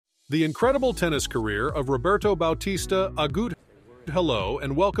The incredible tennis career of Roberto Bautista Agut. Hello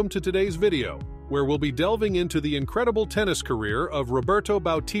and welcome to today's video, where we'll be delving into the incredible tennis career of Roberto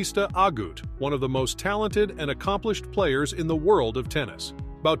Bautista Agut, one of the most talented and accomplished players in the world of tennis.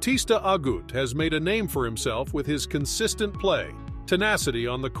 Bautista Agut has made a name for himself with his consistent play, tenacity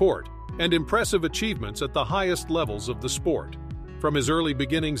on the court, and impressive achievements at the highest levels of the sport. From his early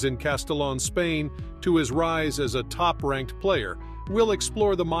beginnings in Castellón, Spain, to his rise as a top-ranked player, we'll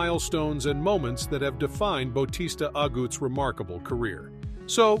explore the milestones and moments that have defined Bautista Agut's remarkable career.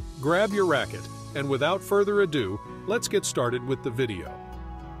 So, grab your racket, and without further ado, let's get started with the video.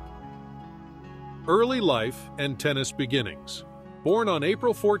 Early life and tennis beginnings. Born on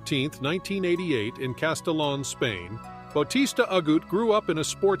April 14, 1988 in Castellón, Spain, Bautista Agut grew up in a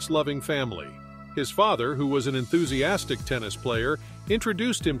sports-loving family. His father, who was an enthusiastic tennis player,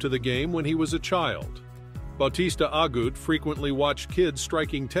 introduced him to the game when he was a child. Bautista Agut frequently watched kids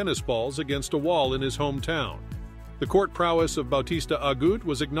striking tennis balls against a wall in his hometown. The court prowess of Bautista Agut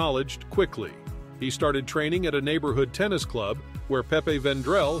was acknowledged quickly. He started training at a neighborhood tennis club, where Pepe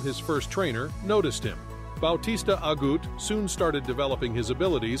Vendrell, his first trainer, noticed him. Bautista Agut soon started developing his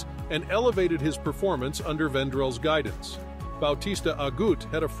abilities and elevated his performance under Vendrell's guidance. Bautista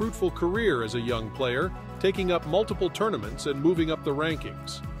Agut had a fruitful career as a young player, taking up multiple tournaments and moving up the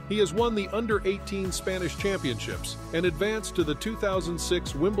rankings. He has won the Under-18 Spanish Championships and advanced to the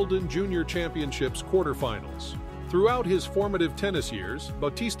 2006 Wimbledon Junior Championships quarterfinals. Throughout his formative tennis years,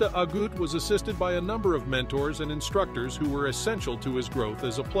 Bautista Agut was assisted by a number of mentors and instructors who were essential to his growth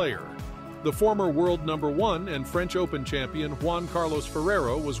as a player. The former world #1 and French Open champion Juan Carlos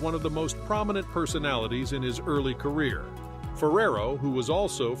Ferrero was one of the most prominent personalities in his early career. Ferrero, who was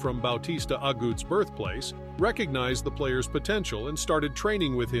also from Bautista Agut's birthplace, recognized the player's potential and started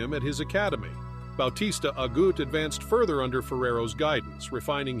training with him at his academy. Bautista Agut advanced further under Ferrero's guidance,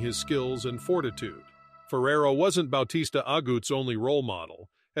 refining his skills and fortitude. Ferrero wasn't Bautista Agut's only role model,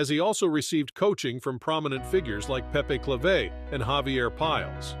 as he also received coaching from prominent figures like Pepe Clavé and Javier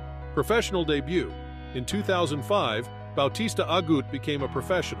Piles. Professional debut. In 2005, Bautista Agut became a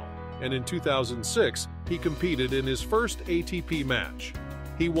professional, and in 2006, he competed in his first ATP match.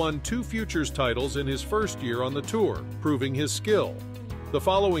 He won 2 Futures titles in his first year on the tour, proving his skill. The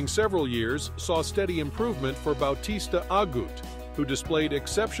following several years saw steady improvement for Bautista Agut, who displayed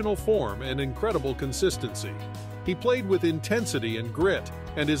exceptional form and incredible consistency. He played with intensity and grit,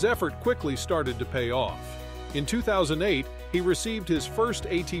 and his effort quickly started to pay off. In 2008, he received his first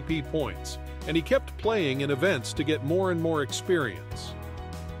ATP points, and he kept playing in events to get more and more experience.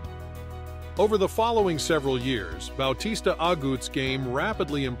 Over the following several years, Bautista Agut's game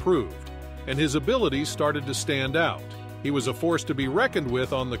rapidly improved, and his abilities started to stand out. He was a force to be reckoned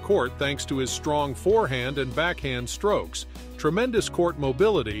with on the court thanks to his strong forehand and backhand strokes, tremendous court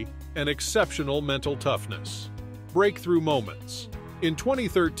mobility, and exceptional mental toughness. Breakthrough moments. In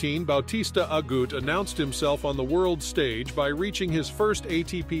 2013, Bautista Agut announced himself on the world stage by reaching his first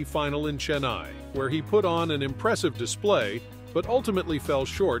ATP final in Chennai, where he put on an impressive display, but ultimately fell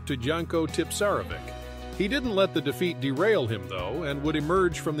short to Janko Tipsarevic. He didn't let the defeat derail him, though, and would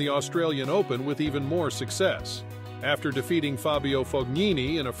emerge from the Australian Open with even more success. After defeating Fabio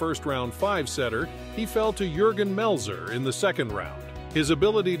Fognini in a first-round 5-setter, he fell to Jürgen Melzer in the second round. His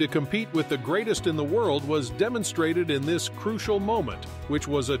ability to compete with the greatest in the world was demonstrated in this crucial moment, which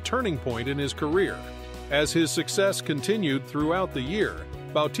was a turning point in his career. As his success continued throughout the year,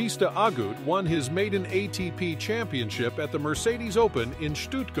 Bautista Agut won his maiden ATP championship at the Mercedes Open in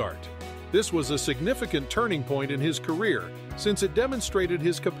Stuttgart. This was a significant turning point in his career, since it demonstrated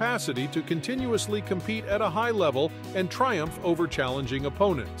his capacity to continuously compete at a high level and triumph over challenging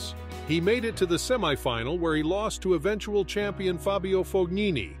opponents. He made it to the semifinal, where he lost to eventual champion Fabio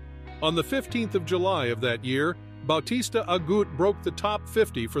Fognini. On the 15th of July of that year, Bautista Agut broke the top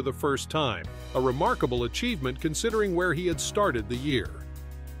 50 for the first time, a remarkable achievement considering where he had started the year.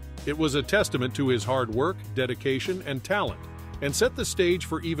 It was a testament to his hard work, dedication, and talent, and set the stage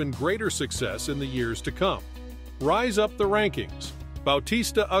for even greater success in the years to come. Rise up the rankings.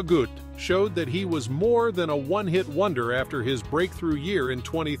 Bautista Agut showed that he was more than a one-hit wonder after his breakthrough year in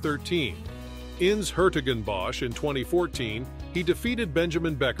 2013. In Hertogenbosch in 2014, he defeated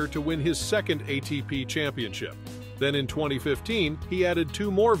Benjamin Becker to win his second ATP championship. Then in 2015, he added 2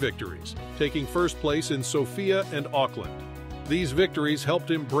 more victories, taking first place in Sofia and Auckland. These victories helped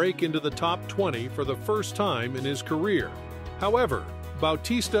him break into the top 20 for the first time in his career. However,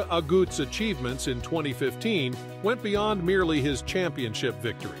 Bautista Agut's achievements in 2015 went beyond merely his championship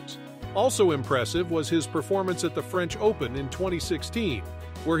victories. Also impressive was his performance at the French Open in 2016,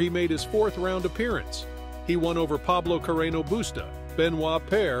 where he made his 4th round appearance. He won over Pablo Carreño Busta, Benoit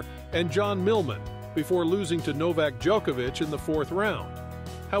Paire, and John Millman, before losing to Novak Djokovic in the fourth round.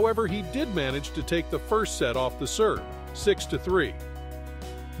 However, he did manage to take the first set off the serve, 6-3.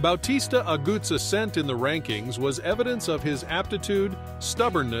 Bautista Agut's ascent in the rankings was evidence of his aptitude,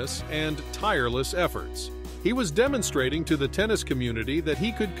 stubbornness, and tireless efforts. He was demonstrating to the tennis community that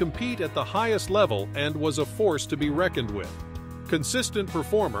he could compete at the highest level and was a force to be reckoned with. Consistent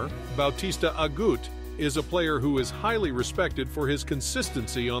performer, Bautista Agut is a player who is highly respected for his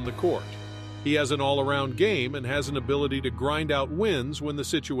consistency on the court. He has an all-around game and has an ability to grind out wins when the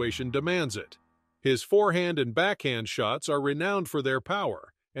situation demands it. His forehand and backhand shots are renowned for their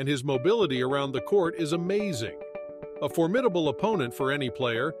power, and his mobility around the court is amazing. A formidable opponent for any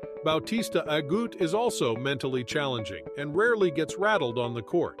player, Bautista Agut is also mentally challenging and rarely gets rattled on the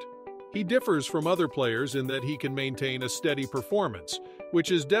court. He differs from other players in that he can maintain a steady performance, which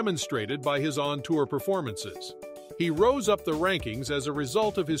is demonstrated by his on-tour performances. He rose up the rankings as a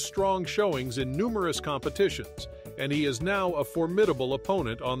result of his strong showings in numerous competitions, and he is now a formidable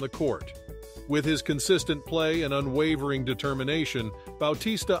opponent on the court. With his consistent play and unwavering determination,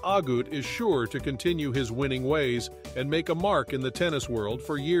 Bautista Agut is sure to continue his winning ways and make a mark in the tennis world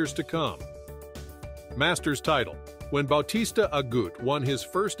for years to come. Masters title. When Bautista Agut won his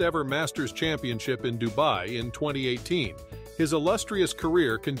first-ever Masters Championship in Dubai in 2018, his illustrious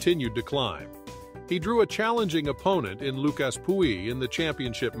career continued to climb. He drew a challenging opponent in Lucas Pouille in the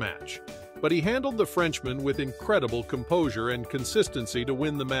championship match, but he handled the Frenchman with incredible composure and consistency to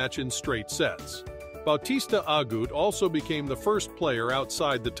win the match in straight sets. Bautista Agut also became the first player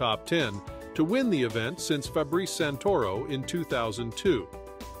outside the top 10 to win the event since Fabrice Santoro in 2002.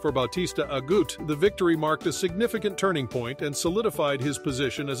 For Bautista Agut, the victory marked a significant turning point and solidified his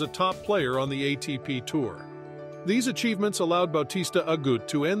position as a top player on the ATP Tour. These achievements allowed Bautista Agut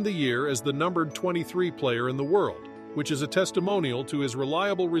to end the year as the numbered 23 player in the world, which is a testimonial to his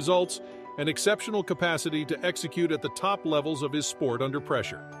reliable results and exceptional capacity to execute at the top levels of his sport under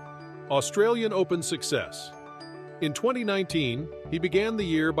pressure. Australian Open success. In 2019, he began the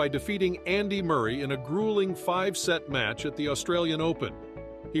year by defeating Andy Murray in a grueling 5-set match at the Australian Open.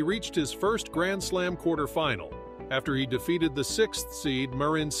 He reached his first Grand Slam quarterfinal after he defeated the 6th seed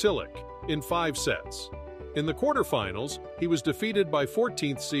Marin Cilic in 5 sets. In the quarterfinals, he was defeated by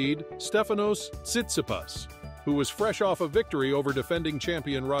 14th seed Stefanos Tsitsipas, who was fresh off a victory over defending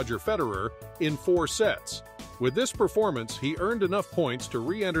champion Roger Federer in 4 sets. With this performance, he earned enough points to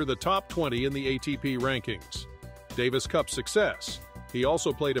re-enter the top 20 in the ATP rankings. Davis Cup success. He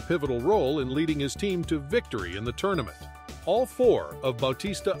also played a pivotal role in leading his team to victory in the tournament. All 4 of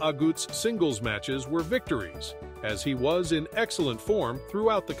Bautista Agut's singles matches were victories, as he was in excellent form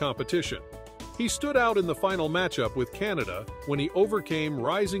throughout the competition. He stood out in the final matchup with Canada when he overcame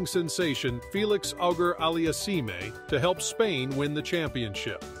rising sensation Felix Auger-Aliassime to help Spain win the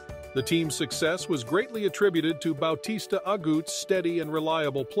championship. The team's success was greatly attributed to Bautista Agut's steady and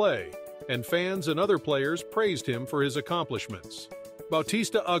reliable play, and fans and other players praised him for his accomplishments.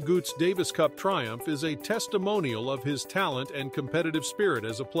 Bautista Agut's Davis Cup triumph is a testimonial of his talent and competitive spirit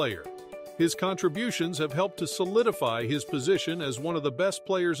as a player. His contributions have helped to solidify his position as one of the best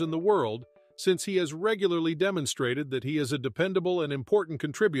players in the world, since he has regularly demonstrated that he is a dependable and important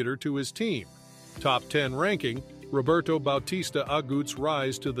contributor to his team. Top 10 ranking. Roberto Bautista Agut's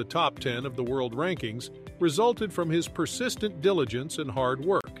rise to the top 10 of the world rankings resulted from his persistent diligence and hard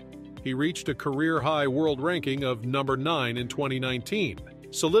work. He reached a career-high world ranking of number 9 in 2019,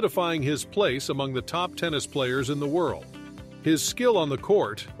 solidifying his place among the top tennis players in the world. His skill on the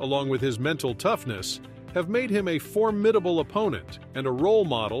court, along with his mental toughness, have made him a formidable opponent and a role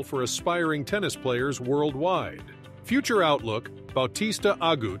model for aspiring tennis players worldwide. Future outlook. Bautista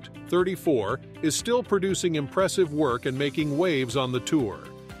Agut, 34, is still producing impressive work and making waves on the tour.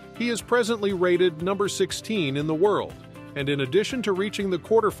 He is presently rated number 16 in the world, and in addition to reaching the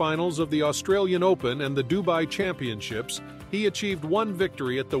quarterfinals of the Australian Open and the Dubai Championships, he achieved 1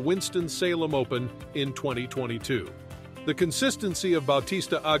 victory at the Winston-Salem Open in 2022. The consistency of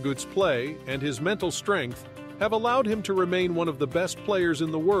Bautista Agut's play and his mental strength have allowed him to remain one of the best players in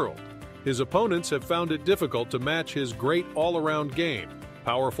the world. His opponents have found it difficult to match his great all-around game,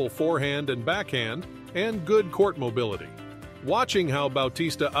 powerful forehand and backhand, and good court mobility. Watching how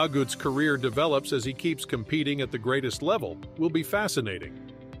Bautista Agut's career develops as he keeps competing at the greatest level will be fascinating.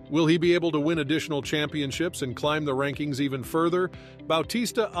 Will he be able to win additional championships and climb the rankings even further?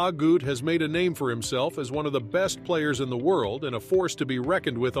 Bautista Agut has made a name for himself as one of the best players in the world and a force to be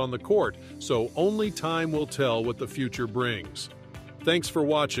reckoned with on the court, so only time will tell what the future brings. Thanks for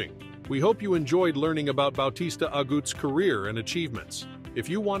watching. We hope you enjoyed learning about Bautista Agut's career and achievements. If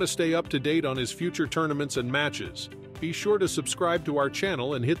you want to stay up to date on his future tournaments and matches, be sure to subscribe to our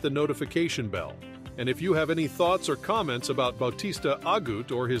channel and hit the notification bell. And if you have any thoughts or comments about Bautista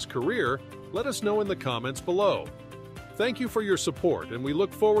Agut or his career, let us know in the comments below. Thank you for your support, and we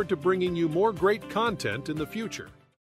look forward to bringing you more great content in the future.